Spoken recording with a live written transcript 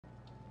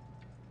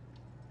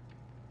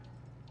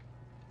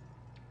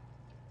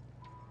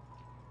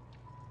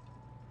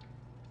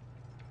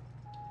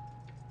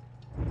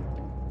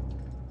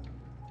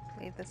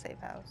underneath the safe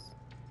house.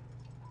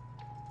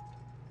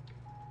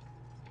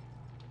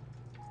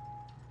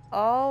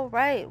 All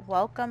right,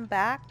 welcome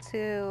back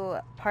to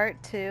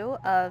part 2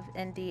 of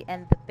Indy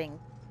and the Pink.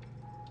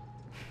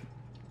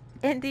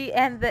 Indy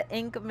and the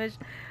Ink Machine.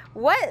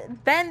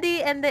 What?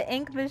 Bendy and the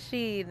Ink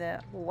Machine.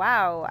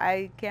 Wow,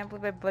 I can't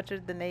believe I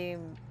butchered the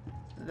name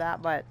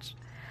that much.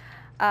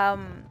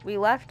 We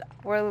left.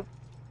 Wait.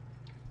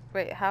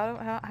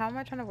 How am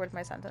I trying to word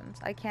my sentence?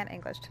 I can't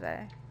English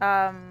today.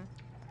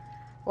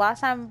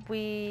 Last time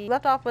we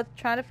left off with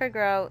trying to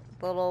figure out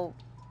the little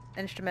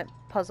instrument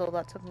puzzle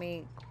that took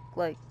me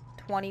like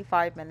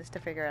 25 minutes to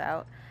figure it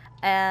out,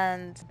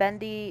 and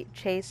Bendy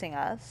chasing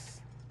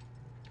us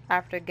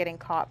after getting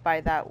caught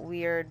by that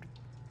weird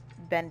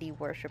Bendy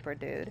worshiper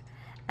dude,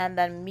 and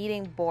then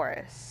meeting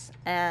Boris,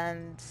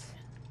 and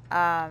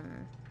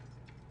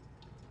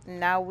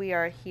now we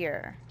are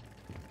here.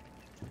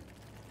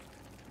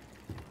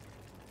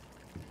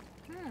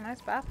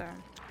 Nice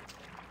bathroom.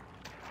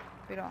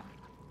 We don't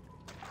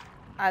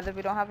either.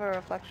 We don't have a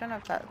reflection.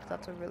 If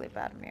that's a really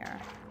bad mirror.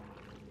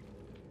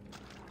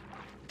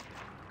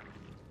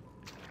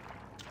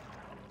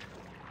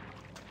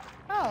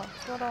 Oh,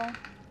 it's a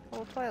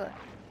little toilet.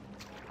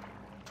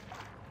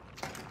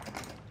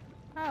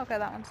 Oh, okay,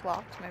 that one's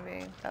locked.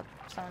 Maybe that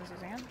someone's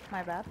using it.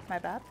 My bad. My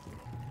bad.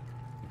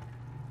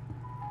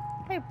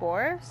 Hey,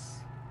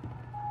 Boris.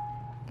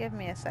 Give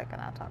me a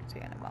second. I'll talk to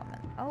you in a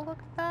moment. Oh, look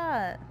at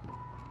that.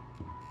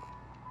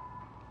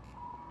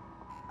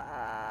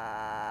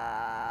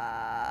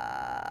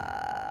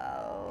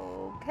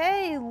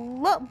 Okay,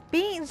 look,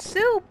 bean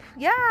soup.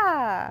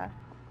 Yeah.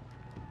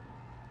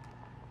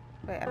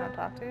 Wait, I don't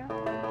talk to you.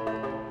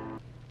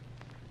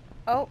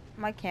 Oh,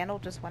 my candle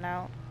just went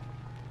out.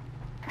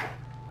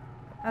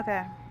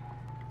 Okay.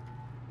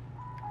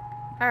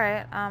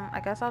 Alright,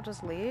 I guess I'll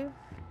just leave.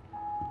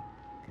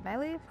 Can I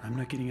leave? I'm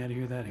not getting out of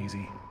here that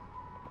easy.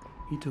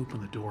 Need to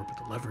open the door, but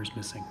the lever is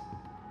missing.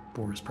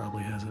 Boris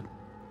probably has it.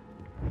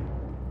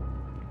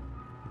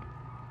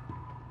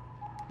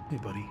 Hey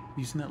buddy,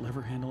 using that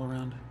lever handle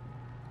around?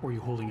 Or are you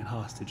holding it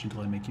hostage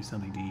until I make you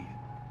something to eat?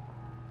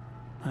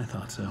 I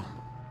thought so.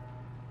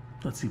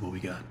 Let's see what we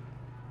got.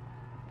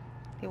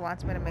 He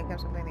wants me to make him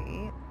something to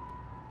eat.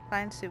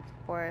 Find soup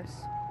for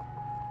us.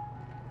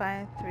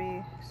 Find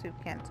 3 soup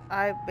cans.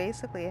 I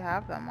basically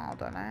have them all,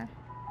 don't I?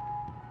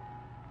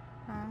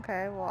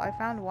 Okay, well I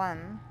found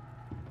 1.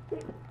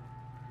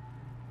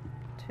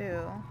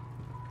 2.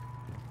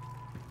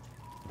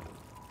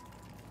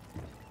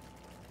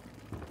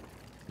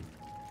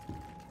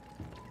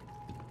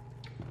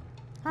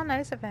 How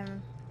nice of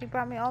him. He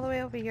brought me all the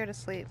way over here to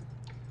sleep.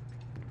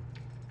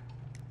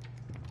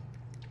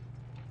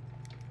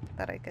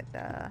 Thought I could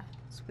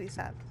squeeze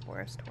that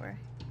Boris toy.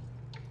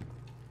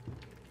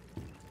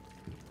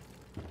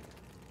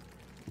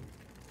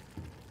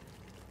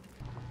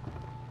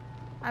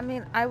 I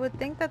mean, I would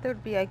think that there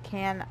would be a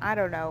can, I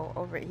don't know,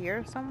 over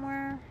here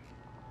somewhere.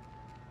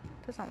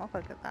 Doesn't look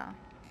like it though.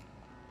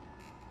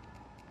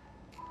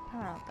 I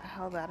don't know what the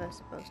hell that is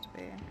supposed to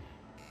be.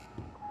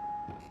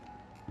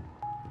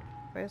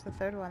 Where's the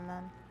 3rd one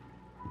then?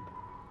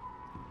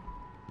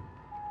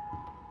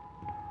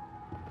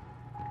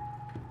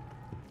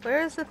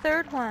 Where's the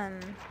 3rd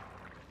one?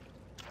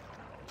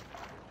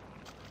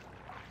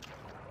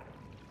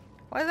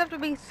 Why does it have to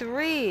be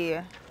 3?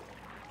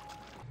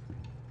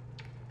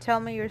 Tell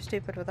me you're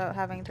stupid without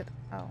having to...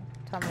 Oh,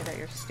 tell me that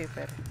you're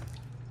stupid.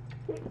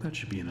 That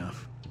should be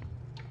enough.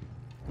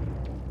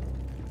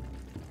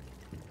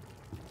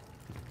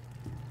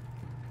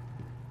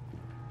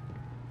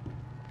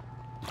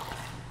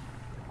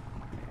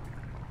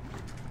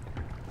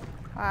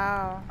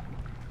 Wow.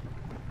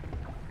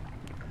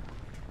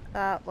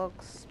 That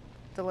looks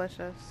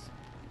delicious.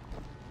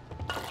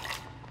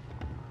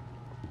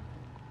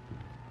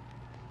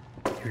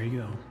 Here you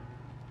go.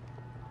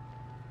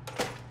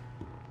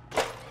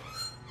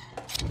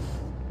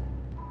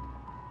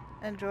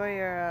 Enjoy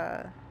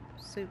your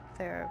soup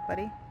there,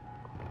 buddy.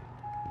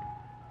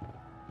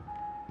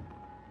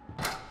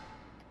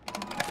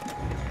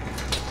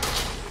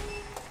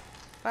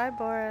 Bye,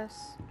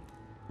 Boris.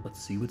 Let's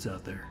see what's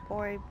out there.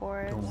 Boris.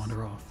 Don't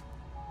wander off.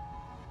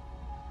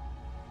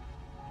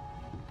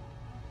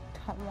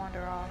 Don't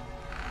wander off.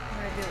 I'm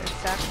gonna do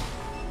exactly.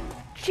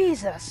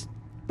 Jesus!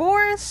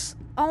 Boris!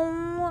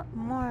 Oh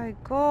my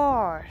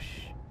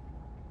gosh.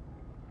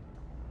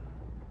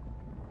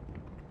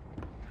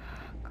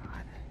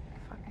 God.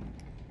 Fucking.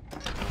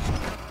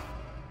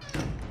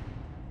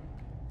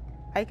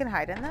 I can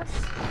hide in this?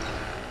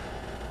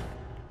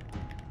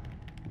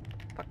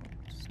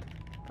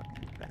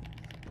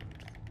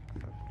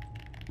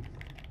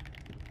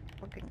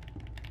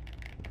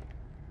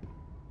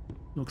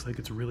 Looks like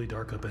it's really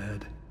dark up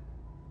ahead.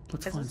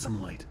 Let's find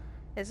some light.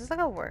 Is this like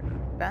a work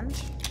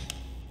bench?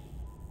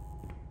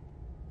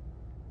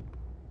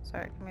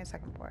 Sorry, give me a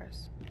second,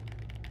 Boris.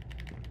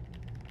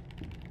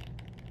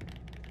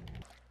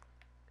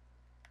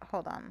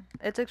 Hold on.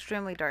 It's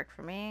extremely dark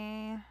for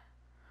me.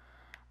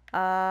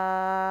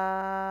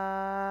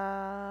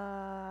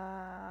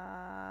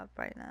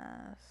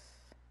 Brightness.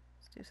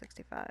 Let's do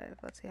 265.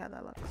 Let's see how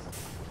that looks.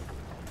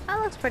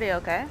 That looks pretty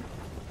okay.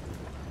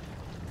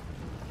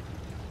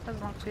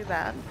 Doesn't look too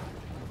bad.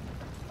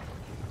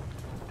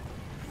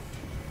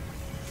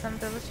 Some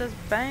delicious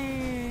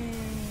beans.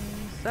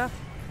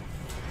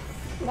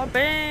 More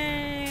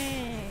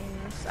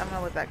beans. I'm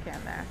gonna leave that can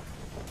there.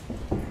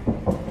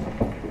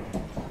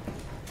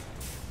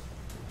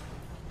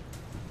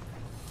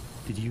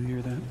 Did you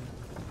hear that?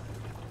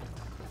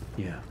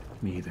 Yeah,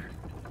 me either.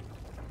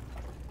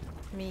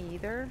 Me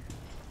either.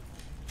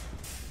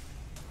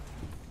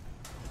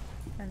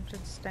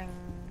 Interesting.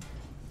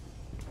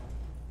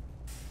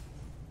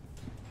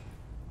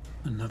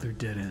 Another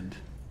dead end.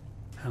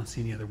 I don't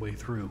see any other way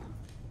through.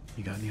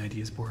 You got any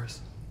ideas,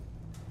 Boris?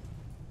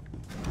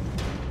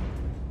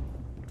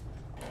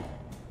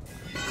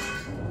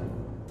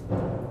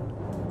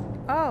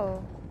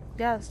 Oh,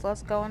 yes,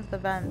 let's go into the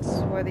vents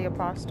where the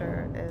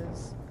imposter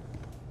is.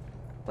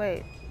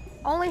 Wait,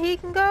 only he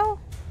can go?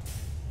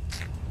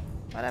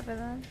 Whatever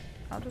then.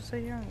 I'll just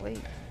sit here and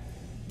wait.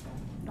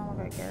 Not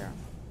like I care.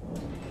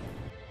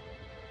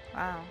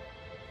 Wow.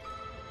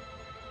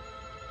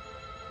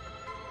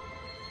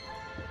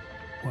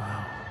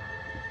 Wow.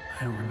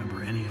 I don't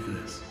remember any of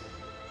this.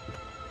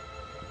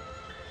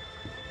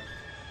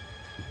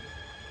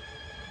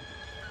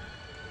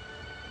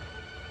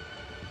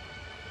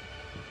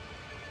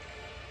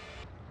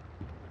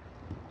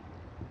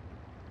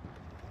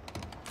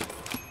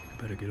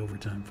 I better get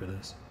overtime for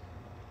this.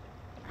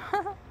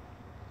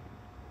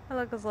 I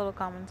like this little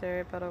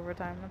commentary about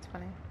overtime. That's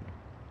funny.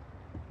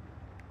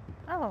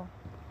 Oh.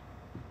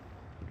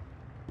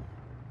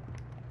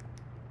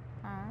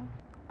 Oh.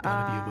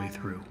 Gotta be a way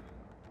through.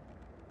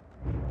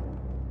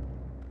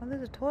 Oh,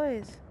 these are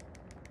toys.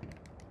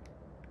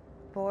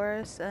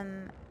 Boris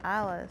and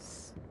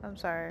Alice. I'm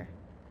sorry.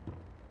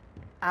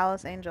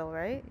 Alice Angel,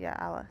 right? Yeah,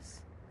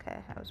 Alice. Okay,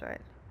 I was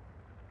right.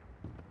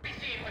 We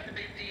see what the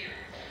big deal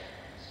is.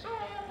 So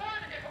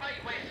what if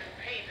I went and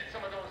painted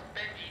some of those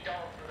Bendy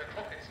dolls with a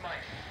crooked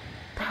smile?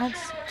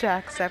 That's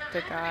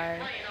Jacksepticeye.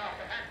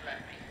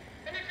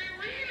 And if he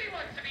really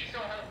wants to be so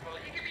helpful,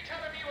 he could be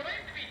telling me what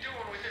I'm to be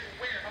doing with this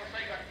warehouse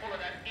I got full of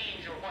that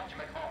angel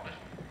whatchamacallit.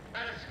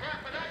 And a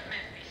scrap of that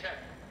mess, he said.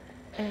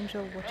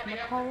 Angel Probably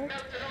have to whatchamacallit?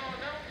 melt it all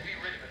down to be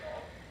rid of it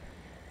all.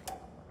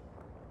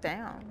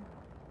 Damn.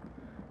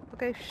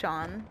 Okay,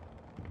 Sean.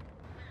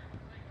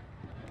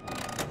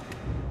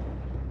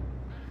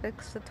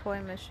 Fix the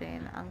toy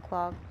machine.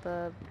 Unclog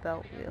the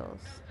belt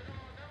wheels.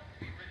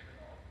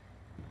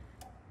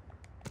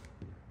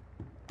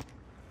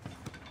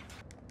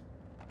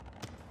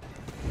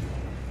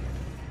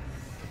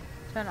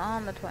 Turn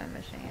on the toy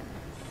machine.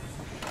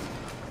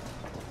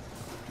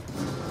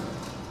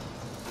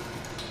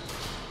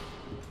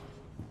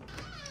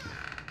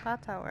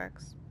 That's how it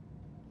works.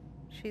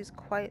 She's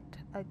quite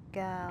a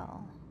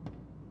gal.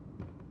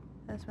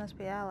 This must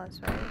be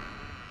Alice, right?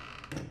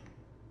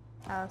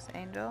 Alice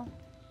Angel.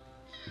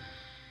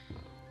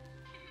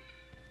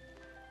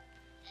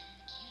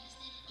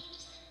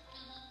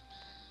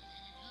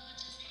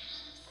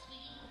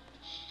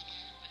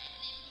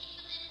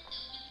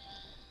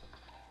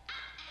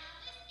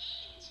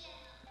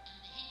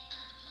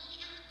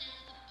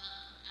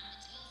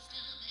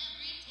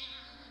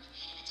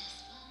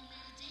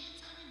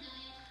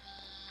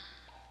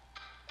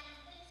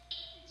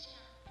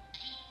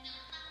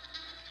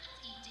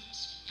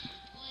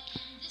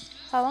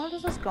 How long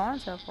does this go on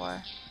so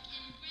for?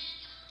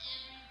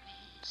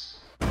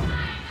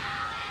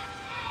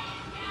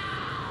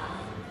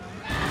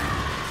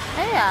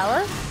 Hey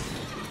Alice!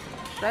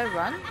 Should I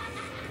run?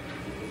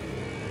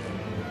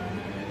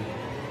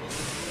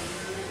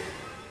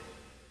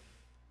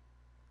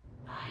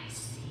 I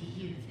see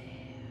you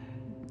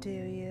there. Do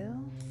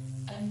you?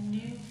 A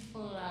new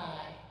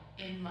fly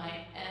in my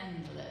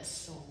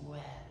endless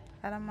web.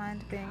 I don't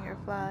mind being your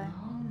fly.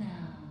 Oh no.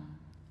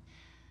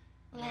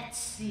 Let's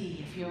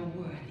see if you're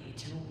worthy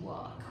to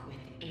walk with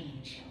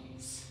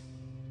angels.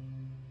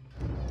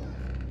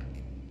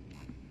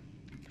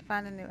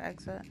 Find a new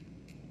exit.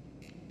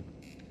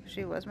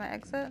 She was my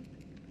exit?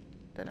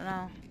 Didn't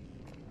know.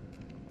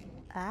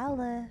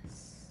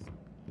 Alice.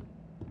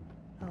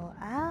 Oh,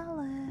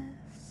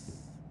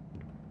 Alice.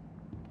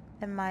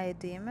 Am I a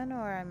demon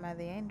or am I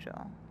the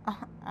angel?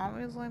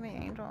 Obviously the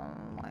angel.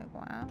 I'm like,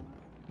 wow.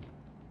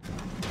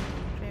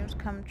 Dreams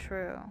come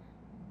true.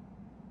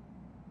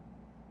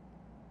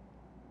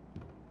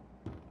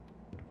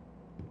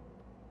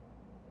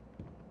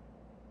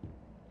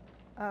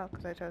 Oh,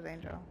 because I chose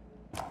angel.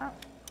 Oh.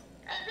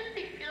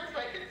 Everything feels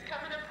like it's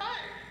coming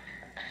apart.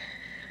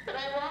 But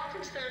I walked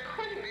into the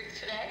recording booth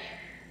today.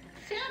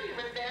 Sandy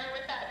was there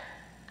with that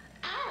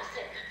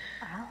Allison.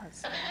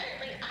 Alice.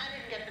 Apparently, I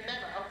didn't get the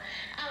memo.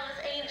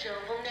 Alice Angel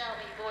will now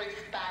be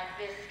voiced by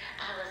Miss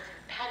Allison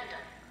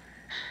Pendle.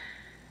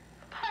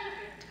 A part of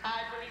me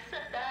died when he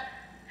said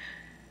that.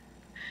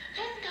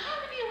 There's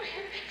gotta be a way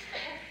to fix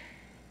this.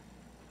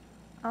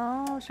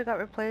 Oh, she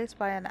got replaced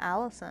by an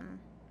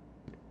Allison.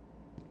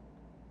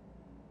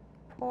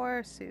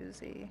 Poor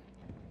Susie.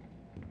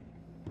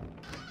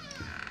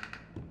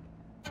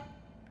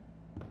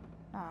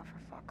 Oh, Oh,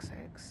 for fuck's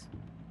sakes.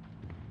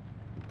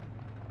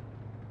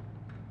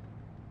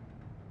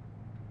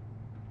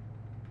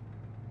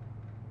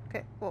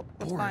 Okay, well,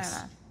 what's going Boris.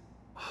 on?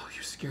 Oh,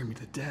 you scared me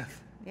to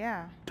death.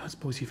 Yeah. Don't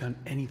suppose you found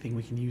anything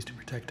we can use to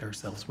protect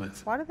ourselves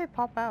with. Why do they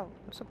pop out?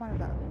 What's the point of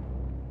that?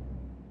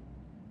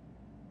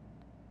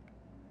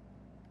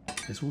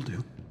 This will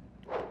do.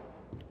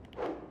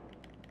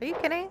 Are you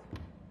kidding?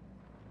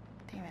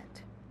 Damn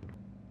it.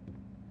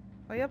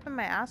 Why are you up in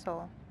my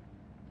asshole?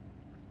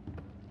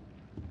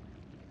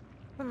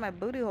 Up in my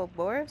booty hole,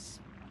 Boris?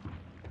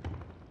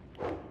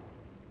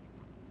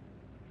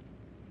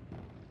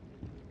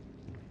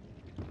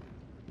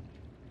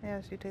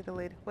 Yes, you take the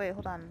lead. Wait,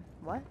 hold on.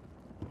 What?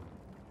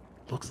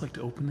 Looks like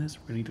to open this,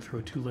 we're gonna need to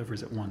throw 2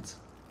 levers at once.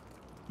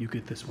 You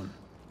get this one.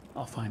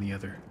 I'll find the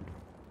other.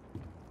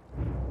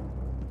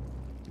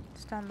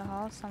 It's down the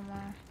hall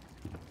somewhere.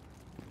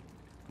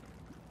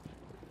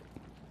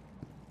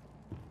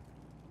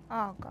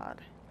 Oh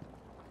god.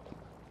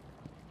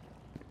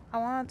 I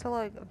wanted to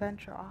like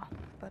venture off,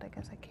 but I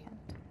guess I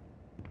can't.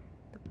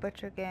 The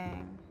Butcher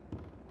Gang.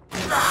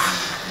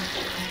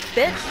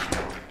 Bitch!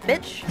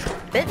 Bitch!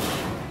 Bitch!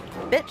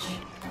 Bitch!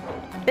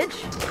 Bitch!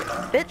 Bitch!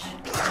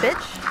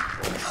 Bitch!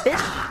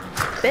 Bitch!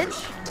 Bitch!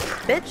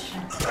 Bitch!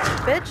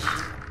 Bitch!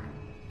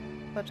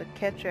 About to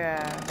catch your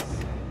ass.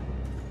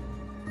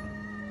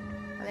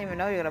 I didn't even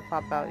know you were gonna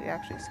pop out. You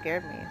actually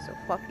scared me, so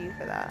fuck you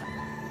for that.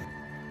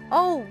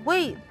 Oh,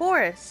 wait,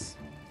 Boris!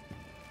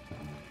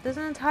 There's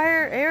an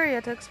entire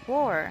area to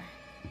explore.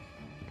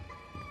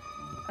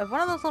 If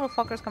one of those little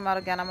fuckers come out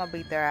again, I'm gonna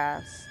beat their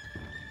ass.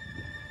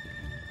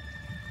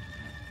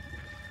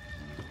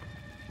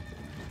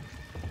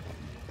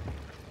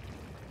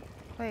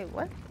 Wait,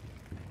 what?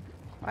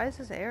 Why is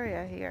this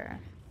area here?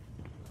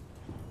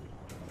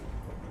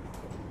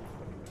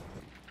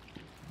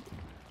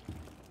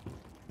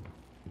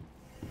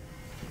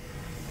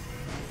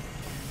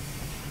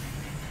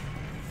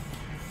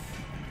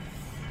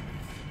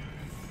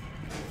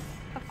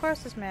 Of course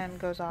this man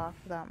goes off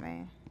without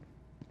me.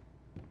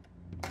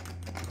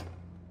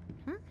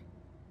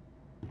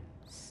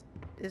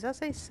 Does that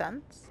say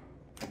scents?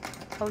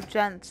 Oh,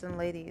 gents and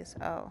ladies.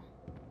 Oh.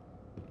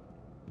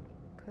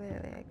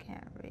 Clearly I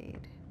can't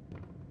read.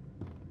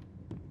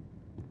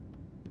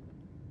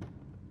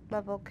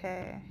 Level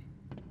K.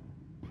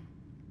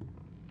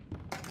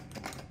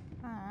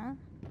 Aw.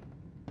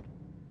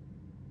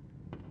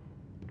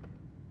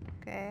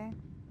 Okay.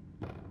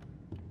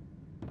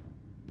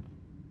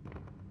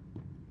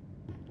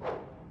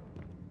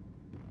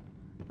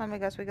 Let me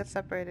guess, we get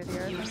separated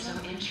here. You're so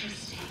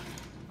interesting.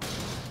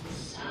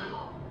 So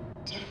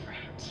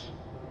different.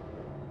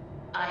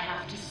 I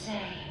have to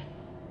say,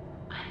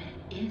 I'm an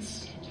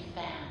instant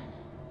fan.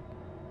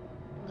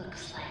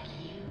 Looks like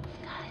you've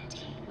got a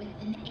date with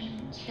an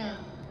angel.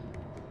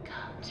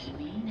 Come to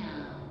me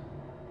now.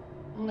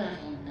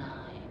 Level 9.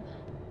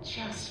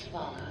 Just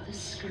follow the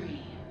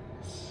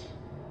screams.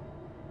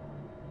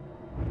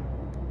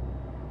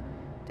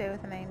 Day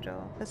with an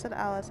angel. Visit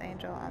Alice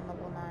Angel on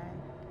level 9.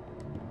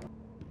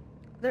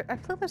 I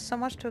feel like there's so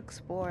much to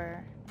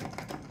explore.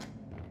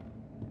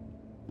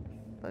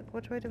 Like,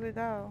 which way do we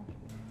go?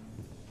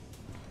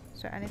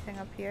 Is there anything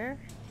up here?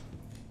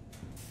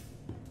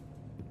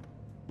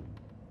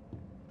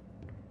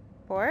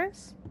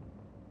 Boris?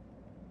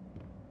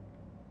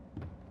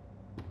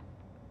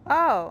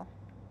 Oh!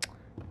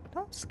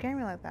 Don't scare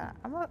me like that.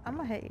 I'm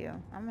gonna hit you.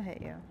 I'm gonna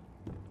hit you.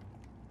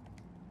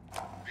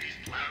 These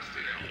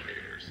blasted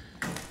elevators.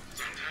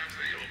 Sometimes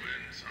they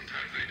open,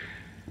 sometimes they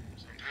don't.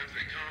 Sometimes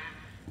they come,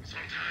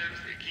 sometimes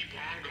they keep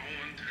on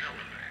going to hell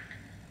and back.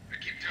 I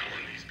keep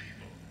telling these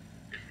people,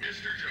 if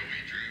Mr.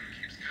 Joey Drew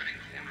keeps cutting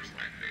corners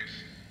like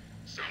this,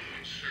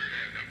 someone's sure to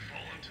end up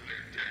falling to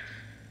their death.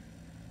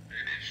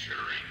 And it sure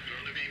ain't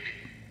gonna be me.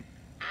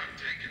 I'm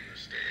taking the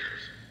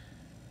stairs.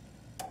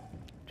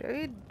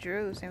 Joey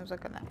Drew seems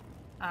like an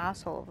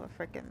asshole of a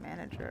freaking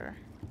manager.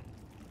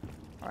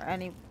 Or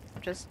any,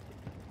 just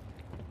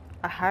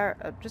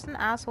an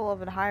asshole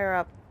of a higher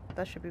up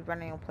that should be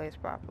running a place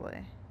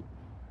properly.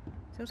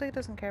 Seems like he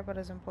doesn't care about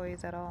his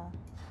employees at all.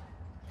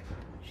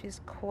 She's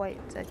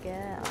quite a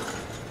gal.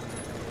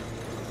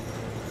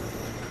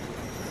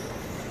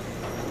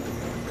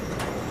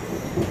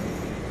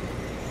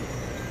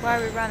 Why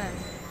are we running?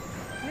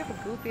 You have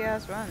a goofy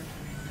ass run.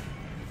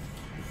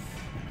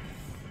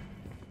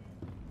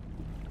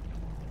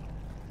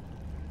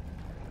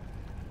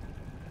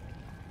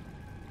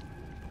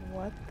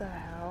 What the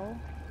hell?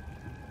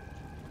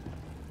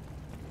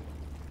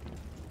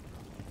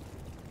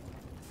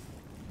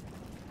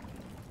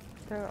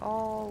 They're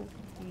all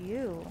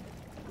you.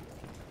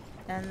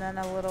 And then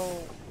a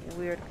little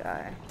weird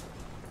guy.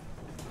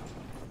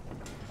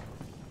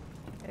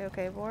 You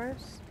okay,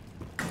 Boris?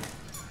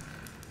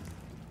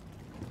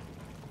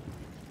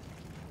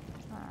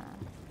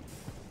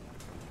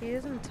 He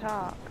doesn't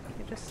talk.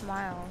 He just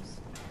smiles.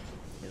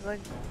 He's like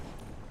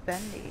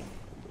Bendy.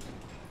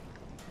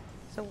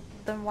 So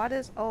then what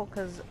is... Oh,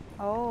 because...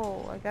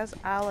 Oh, I guess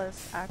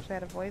Alice actually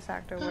had a voice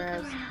actor, Look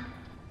whereas... around.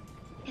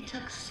 It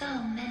took so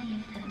many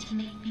of them to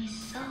make me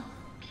so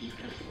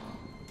beautiful.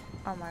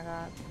 Oh my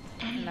god.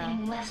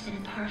 Anything less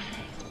than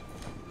perfect was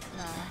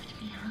No. left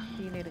behind.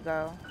 You need to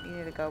go. You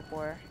need to go,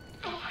 Boris.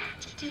 I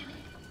had to do it.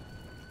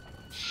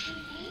 She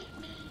made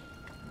me.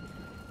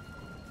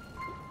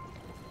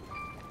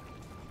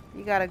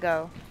 You gotta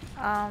go.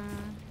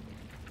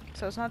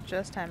 So it's not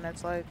just him,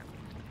 it's like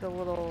the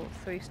little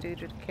Three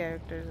Stooges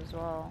characters as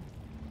well.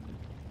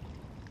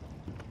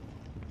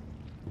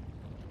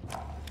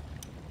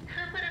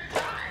 Who would have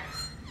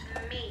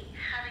thought? Me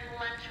having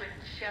lunch with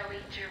Joey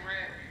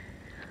Giroux.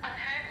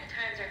 Apparently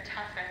times are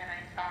tougher than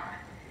I thought.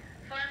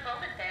 For a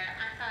moment there,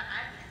 I thought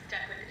I'd be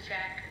stuck with a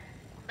check.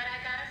 But I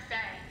gotta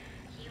say,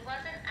 he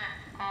wasn't at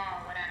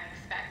all what I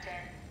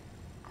expected.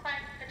 Quite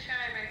the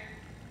charmer.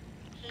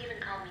 He even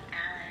called me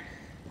Alice.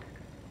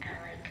 I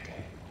liked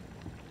it.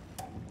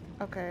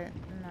 Okay,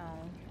 no.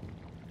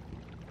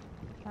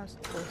 That's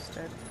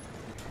twisted.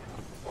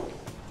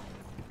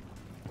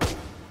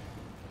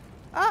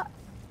 Ah!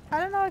 I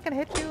don't know I can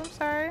hit you, I'm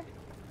sorry.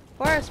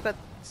 Boris, but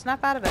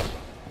snap out of it.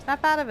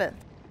 Snap out of it.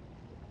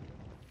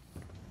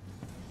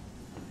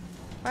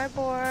 Bye,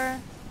 Bor.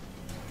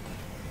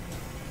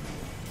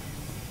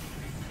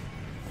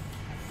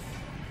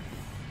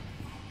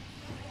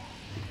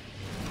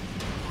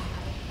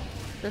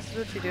 This is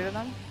what you do to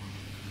them?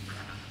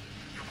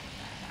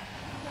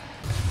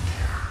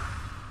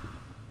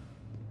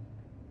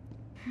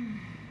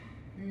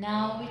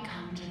 Now we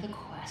come to the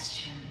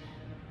question.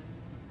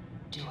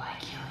 Do I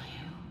kill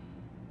you?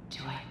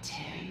 Do I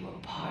tear you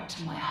apart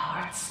to my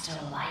heart's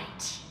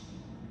delight?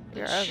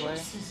 You're The ugly.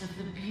 choices of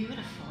the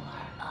beautiful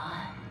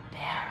are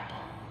unbearable.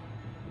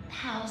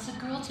 How's a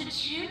girl to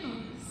choose?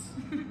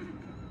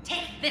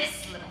 Take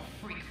this little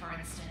freak, for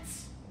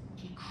instance.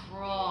 He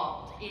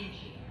crawled in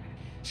here,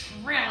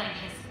 trailing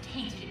his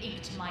tainted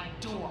ink to my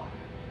door.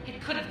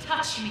 It could have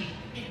touched me.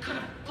 It could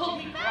have pulled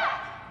me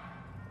back.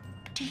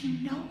 Do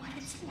you know what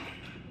it's like?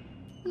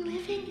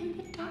 Living in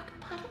the dark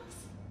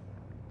puddles?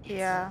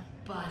 Yeah.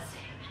 Buzzing,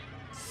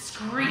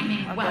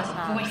 screaming I wild guess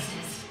not.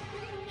 voices.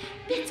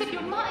 Bits of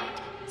your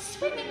mind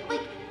swimming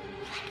like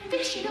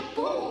fish in a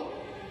bowl.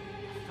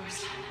 The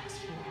first time I was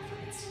born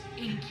from its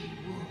inky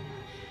womb,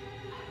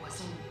 I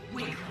was a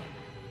wiggling,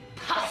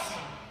 pussing,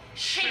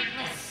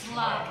 shapeless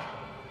slug.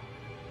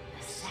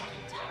 The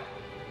second time,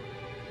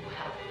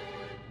 well,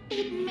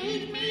 it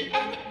made me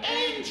an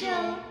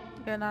angel.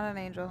 You're not an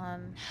angel,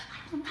 hun.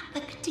 I will not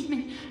let the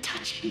demon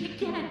touch me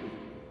again.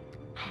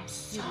 I'm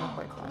so look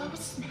like one.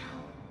 close now.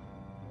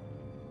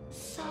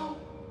 So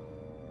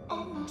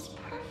almost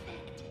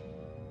perfect.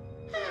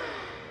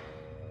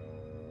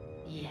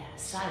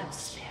 Yes, I will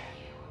spare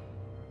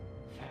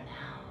you. For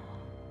now.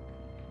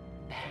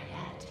 Better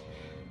yet,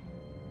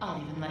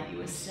 I'll even let you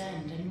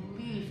ascend and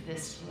leave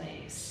this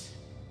place.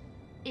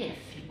 If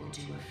you will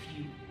do a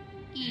few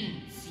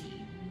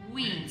eensy,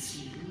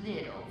 weensy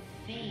little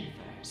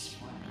favors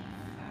for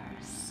me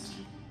first.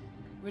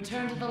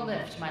 Return to the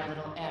lift, my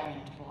little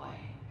errand boy.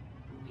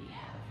 We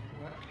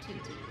have work to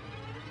do.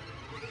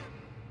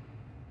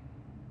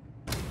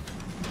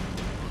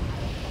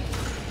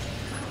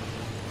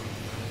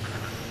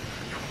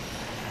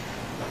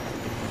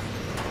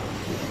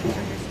 So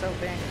you're still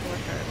being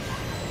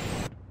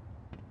tortured.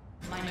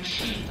 My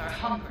machines are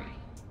hungry.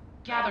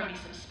 Gather me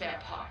some spare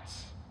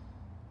parts.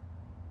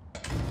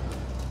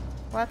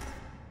 What?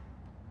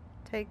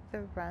 Take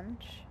the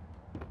wrench?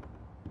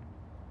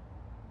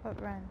 What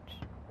wrench?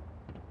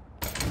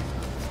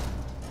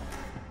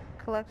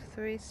 Collect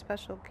 3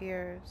 special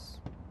gears.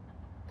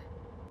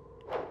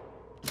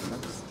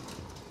 Oops.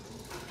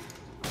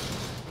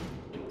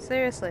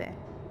 Seriously.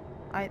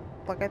 I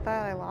thought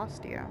I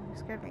lost you. You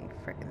scared me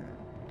freaking.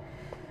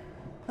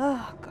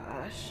 Oh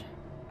gosh.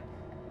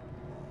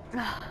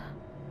 Have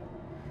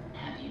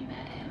you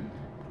met him?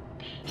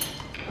 The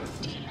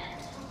ink demon.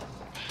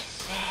 They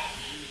say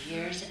he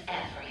hears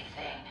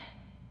everything.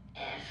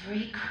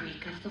 Every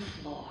creak of the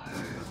floor.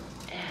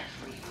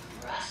 Every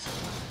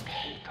rustle of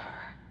paper.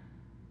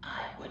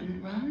 I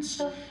wouldn't run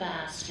so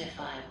fast if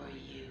I were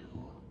you.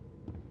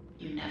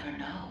 You never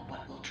know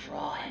what will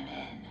draw him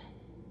in.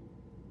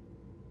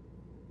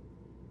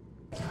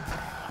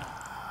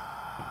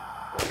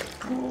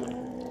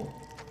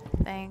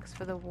 Thanks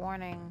for the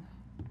warning.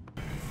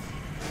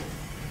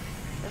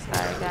 This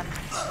guy again.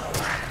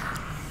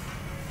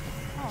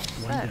 Oh, One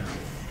sick. down.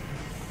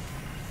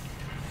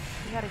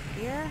 You got a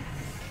gear?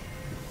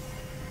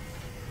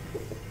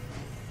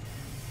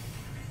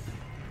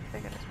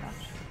 Figured as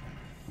much.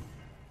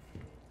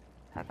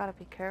 I gotta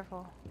be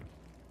careful.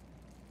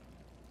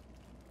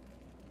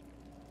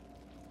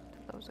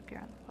 There was a gear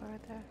on the floor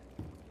right there.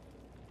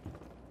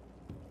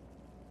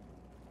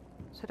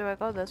 So do I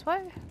go this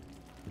way?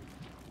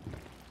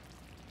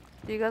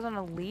 Do you guys want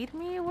to lead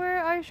me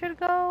where I should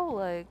go?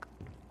 Like,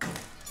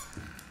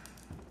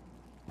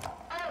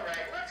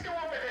 Alright, let's go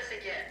over this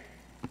again.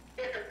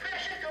 If the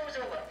pressure goes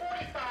over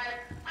 45,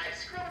 I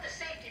screw the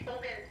safety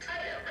bolt in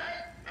tighter,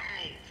 right? No,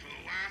 for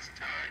the last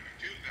time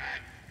you do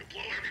that, you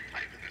blow every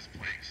pipe in this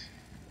place.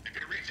 If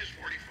it reaches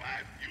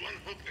 45, you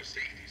unhook the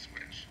safety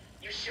switch.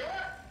 You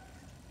sure?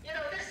 You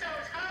know, this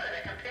sounds harder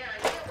to compare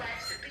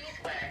earwax to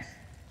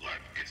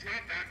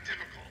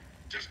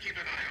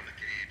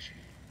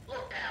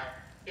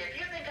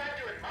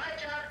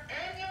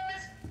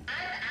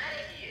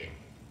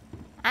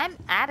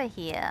out of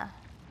here.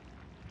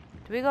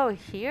 Do we go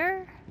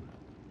here?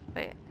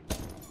 Wait.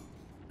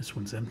 This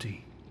one's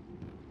empty.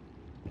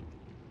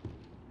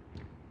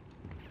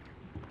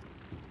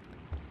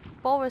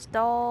 Boris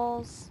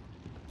dolls.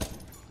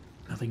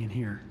 Nothing in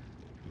here.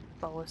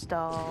 Boris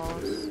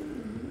dolls.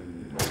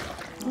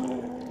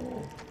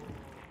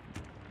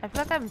 I feel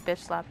like I'm bitch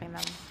slapping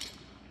them.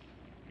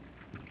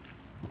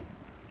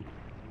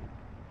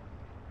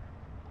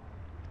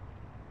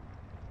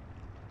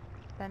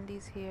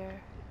 Bendy's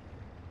here.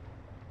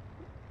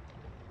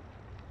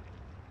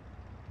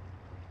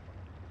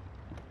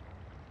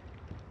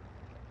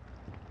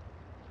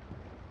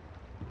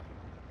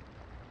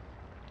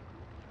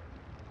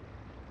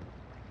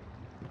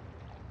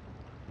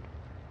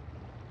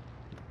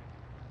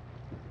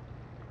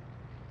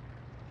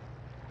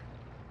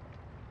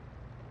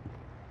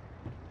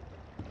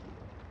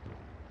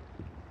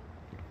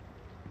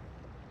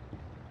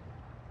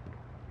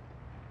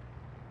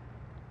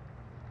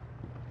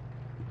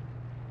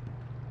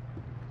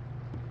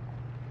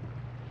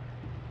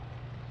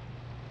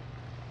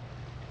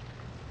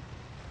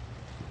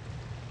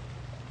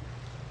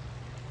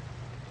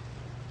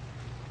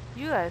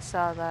 You guys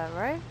saw that,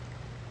 right?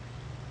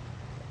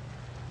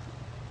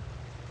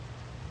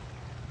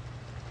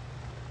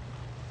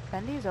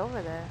 Bendy's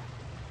over there.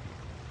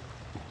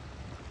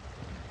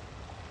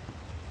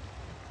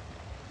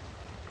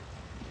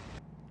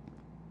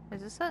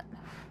 Is this it?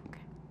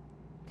 Okay.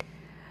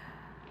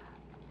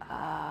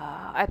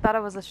 I thought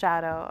it was a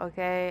shadow,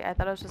 okay? I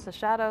thought it was just a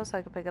shadow so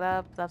I could pick it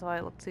up. That's why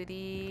it looked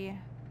 2D.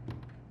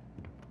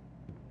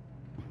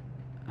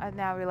 I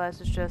now realize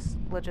it's just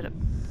legit.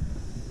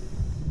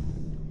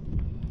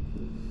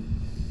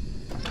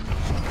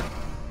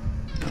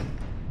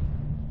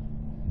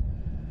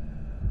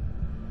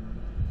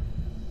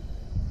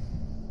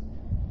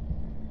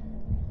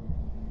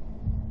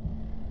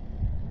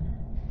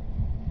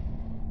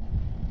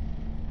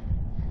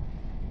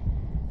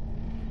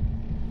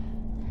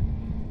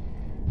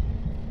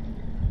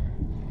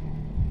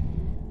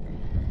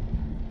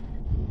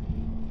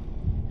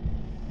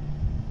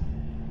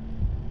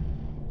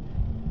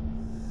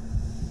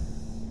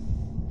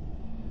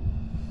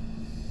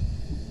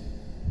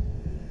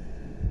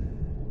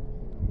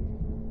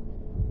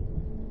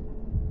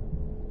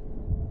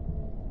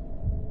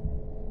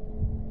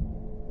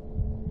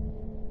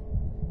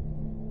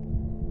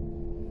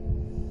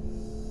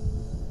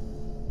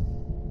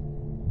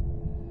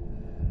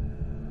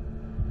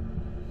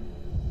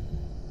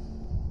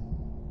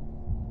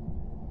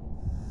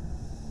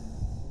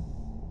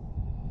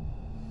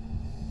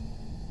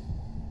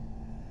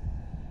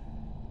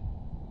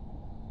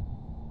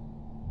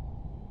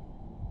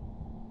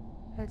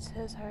 It's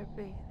his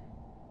heartbeat.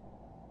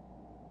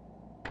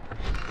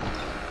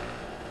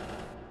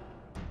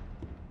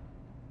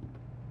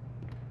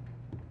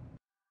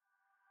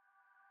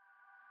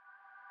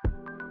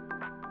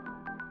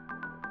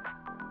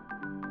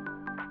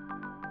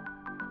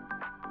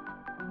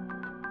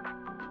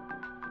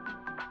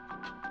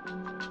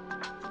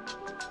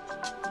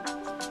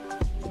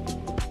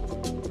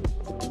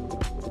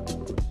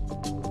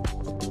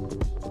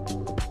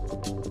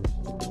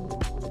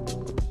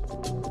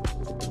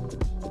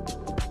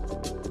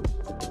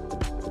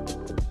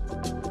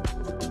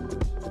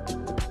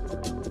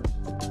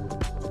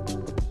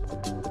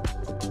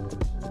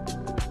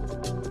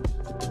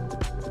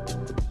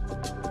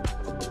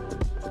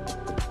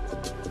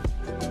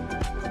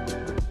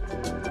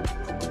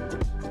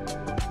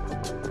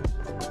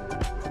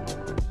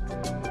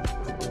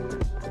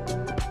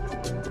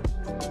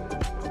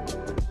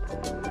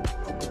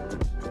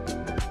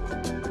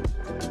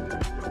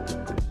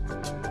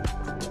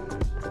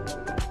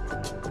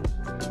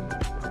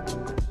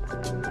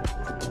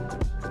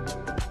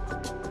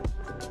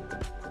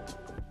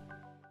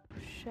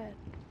 Shit.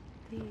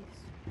 These.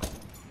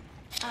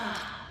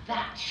 Ah,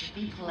 that should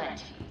be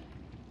plenty.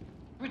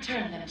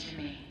 Return them to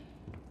me.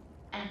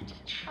 And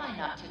try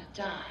not to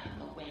die on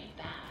the way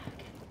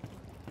back.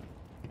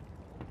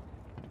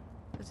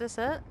 Is this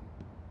it?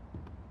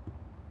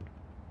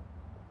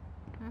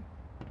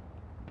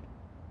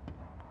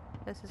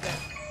 This is it.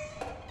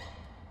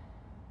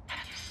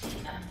 Have you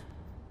seen them?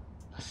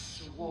 The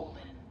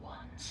swollen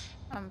ones.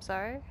 I'm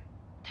sorry?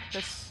 They're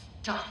This- just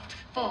stuffed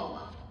full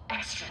of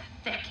extra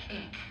thick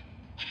ink.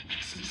 It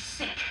makes me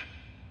sick.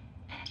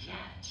 And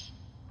yet,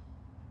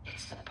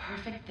 it's the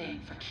perfect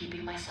thing for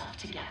keeping myself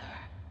together.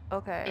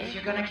 Okay. If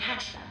you're gonna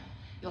catch them,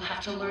 you'll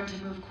have to learn to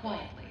move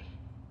quietly.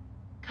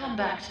 Come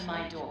back to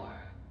my door.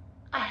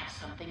 I have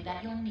something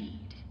that you'll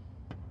need.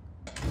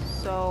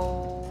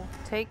 So,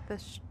 take the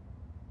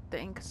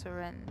ink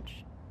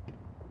syringe.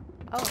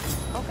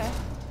 Oh, okay.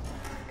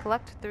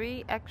 Collect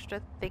 3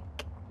 extra thick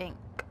ink.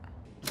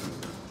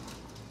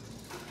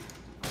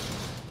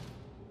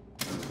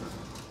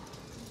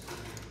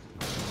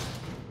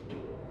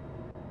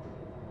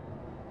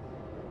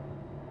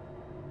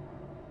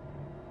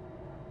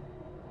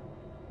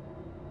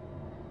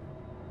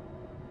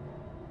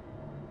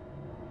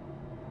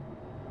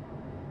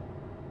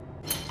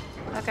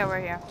 Okay,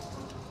 we're here.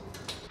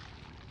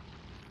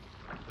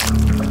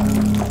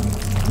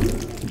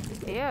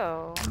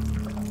 Ew.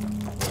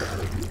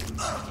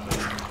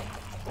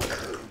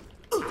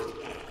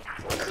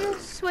 You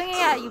swinging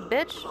at you,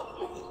 bitch.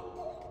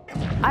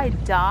 I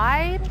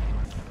died?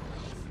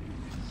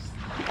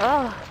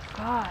 Oh,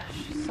 gosh.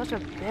 Such a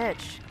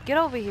bitch. Get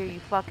over here, you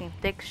fucking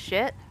thick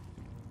shit.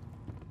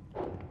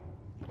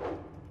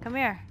 Come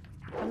here.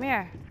 Come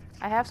here.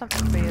 I have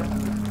something for you.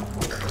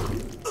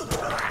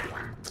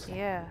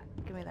 Yeah.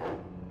 Give me that.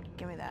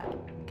 Give me that.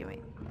 Give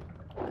me...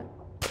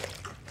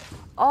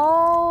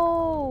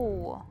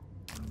 Oh!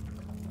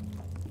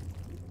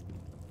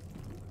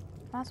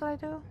 That's what I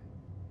do?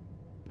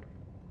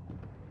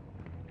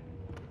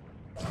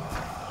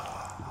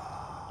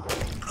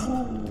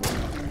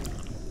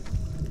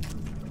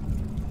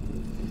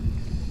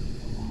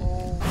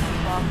 Oh,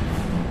 fuck.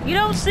 You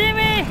don't see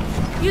me!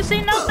 You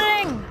see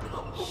nothing!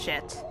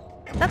 Shit.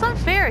 That's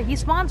unfair. He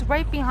spawns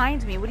right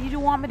behind me. What do you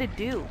want me to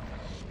do?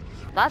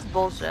 That's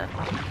bullshit.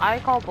 I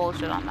call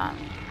bullshit on that.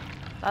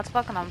 That's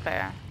fucking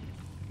unfair.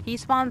 He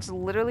spawns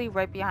literally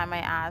right behind my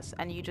ass,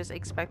 and you just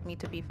expect me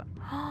to be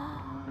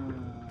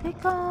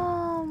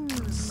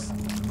Thickums!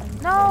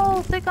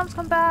 No! Thickums,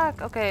 come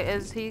back! Okay,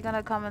 is he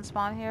gonna come and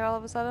spawn here all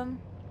of a sudden?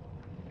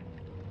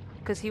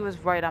 Because he was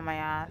right on my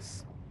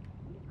ass.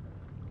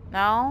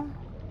 No?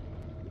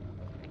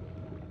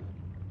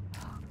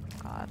 Oh,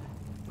 God.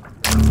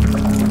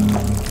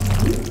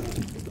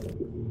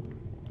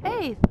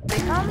 Hey,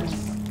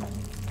 Thickums!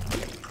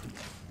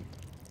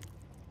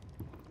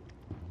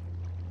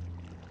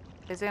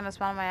 Is he gonna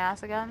spawn on my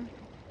ass again?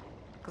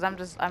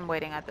 Because I'm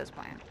waiting at this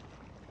point.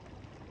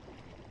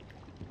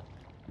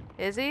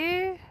 Is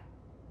he?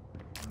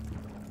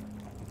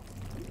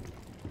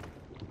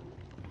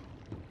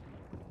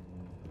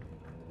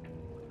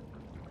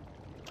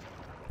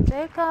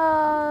 There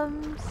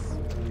comes.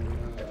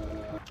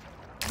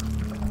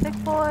 Thick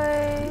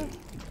boy.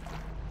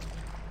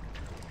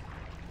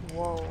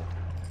 Whoa.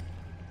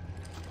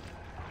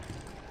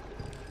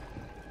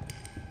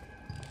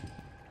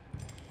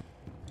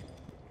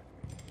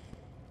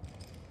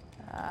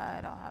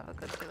 I don't have a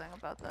good feeling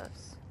about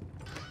this.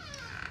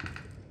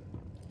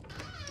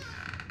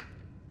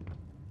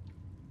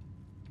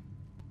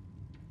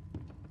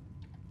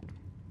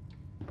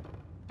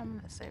 I'm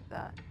gonna save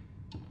that.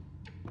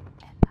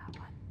 And that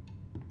one.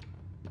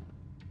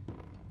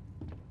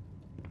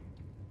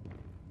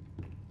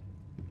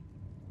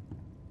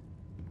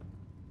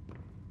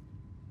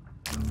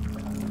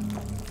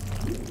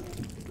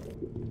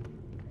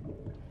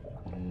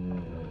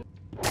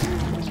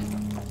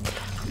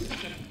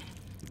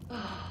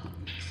 Oh,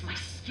 makes my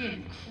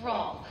skin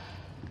crawl.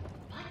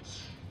 But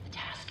the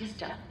task is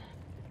done.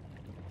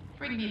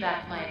 Bring me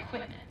back my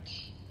equipment,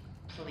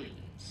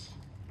 please.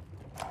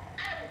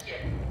 I don't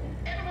get it.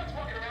 Everyone's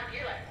walking around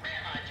here like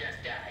Grandma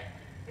just died.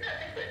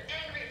 Nothing but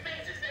angry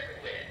faces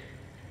everywhere.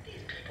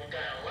 These people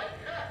gotta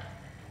lighten up.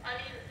 I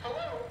mean,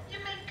 hello, you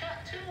make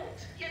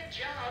cartoons. Your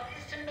job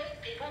is to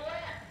make people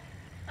laugh.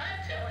 I'm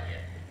telling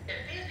you, if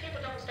these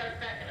people don't start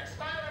cracking a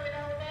smile every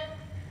now and then,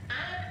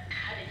 I'm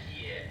out of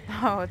here.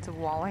 Oh, it's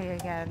Wally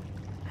again.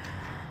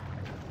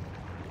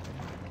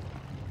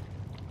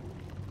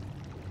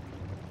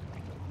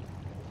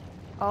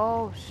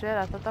 Oh shit,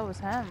 I thought that was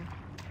him.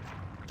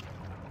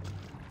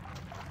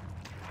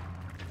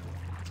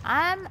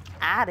 I'm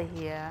out of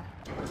here.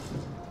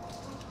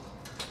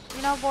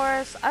 You know,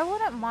 Boris, I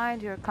wouldn't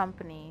mind your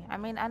company. I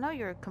mean, I know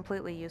you're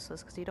completely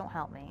useless because you don't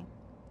help me.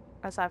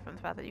 Aside from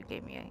the fact that you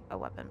gave me a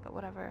weapon, but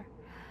whatever.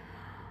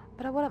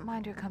 But I wouldn't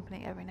mind your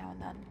company every now and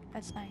then.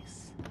 It's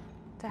nice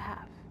to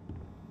have.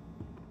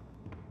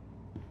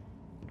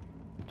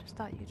 Just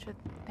thought you should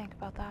think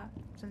about that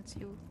since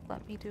you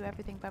let me do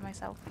everything by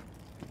myself.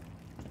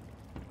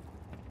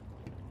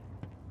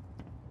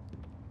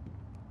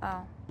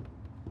 Oh.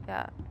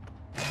 Yeah.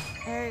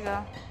 There you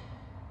go.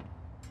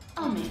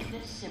 I'll make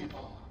this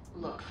simple.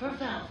 Look for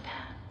valve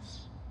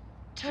pans.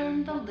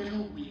 Turn the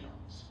little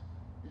wheels.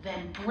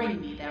 Then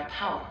bring me their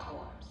power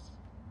cores.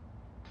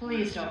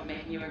 Please don't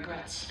make me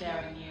regret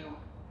sparing you.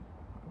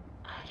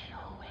 I can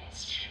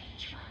always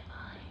change my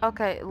mind.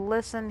 Okay,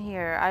 listen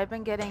here. I've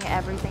been getting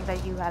everything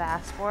that you had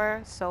asked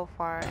for so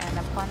far and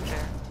a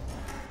plunger.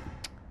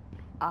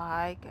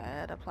 I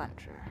get a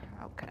plunger.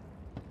 Okay.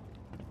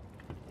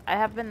 I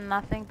have been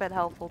nothing but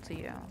helpful to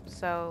you,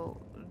 so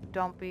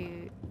don't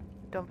be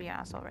an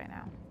asshole right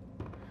now.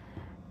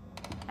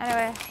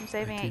 Anyway, I'm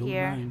saving it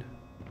here. Grind.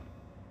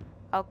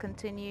 I'll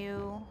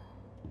continue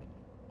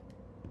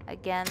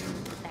again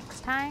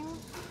next time.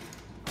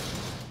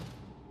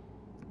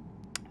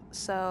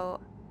 So,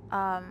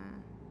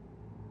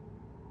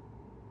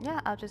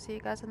 yeah, I'll just see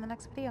you guys in the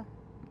next video.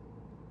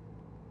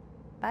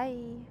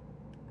 Bye.